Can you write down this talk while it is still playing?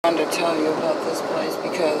wanted to tell you about this place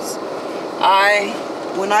because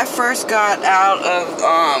when I first got out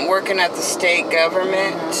of working at the state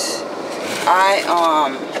government, I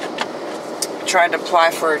tried to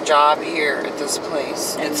apply for a job here at this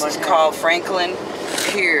place. It's called Franklin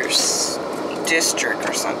Pierce District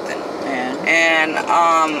or something. And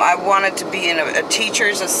I wanted to be a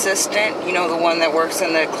teacher's assistant, you know, the one that works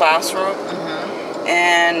in the classroom.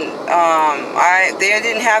 And they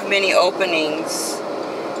didn't have many openings.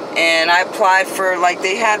 And I applied for, like,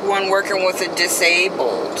 they had one working with the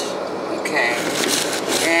disabled. Okay.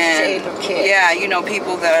 And disabled kids. Yeah, you know,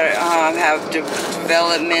 people that have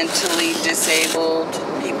developmentally disabled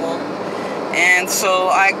people. And so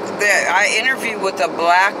I interviewed with it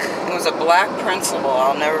was a black principal,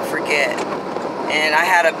 I'll never forget. And I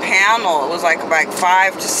had a panel, it was like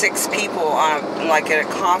 5 to 6 people on, like, at a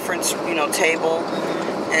conference, you know, table.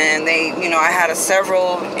 And I had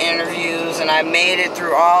several interviews, and I made it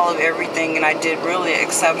through all of everything, and I did really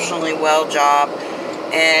exceptionally well job.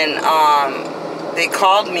 And they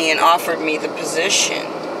called me and offered me the position.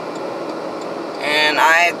 And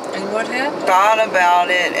what happened? Thought about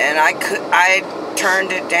it, and I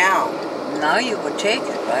turned it down. Now you would take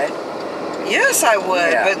it, right? Yes, I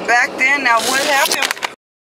would. Yeah. But back then, now what happened?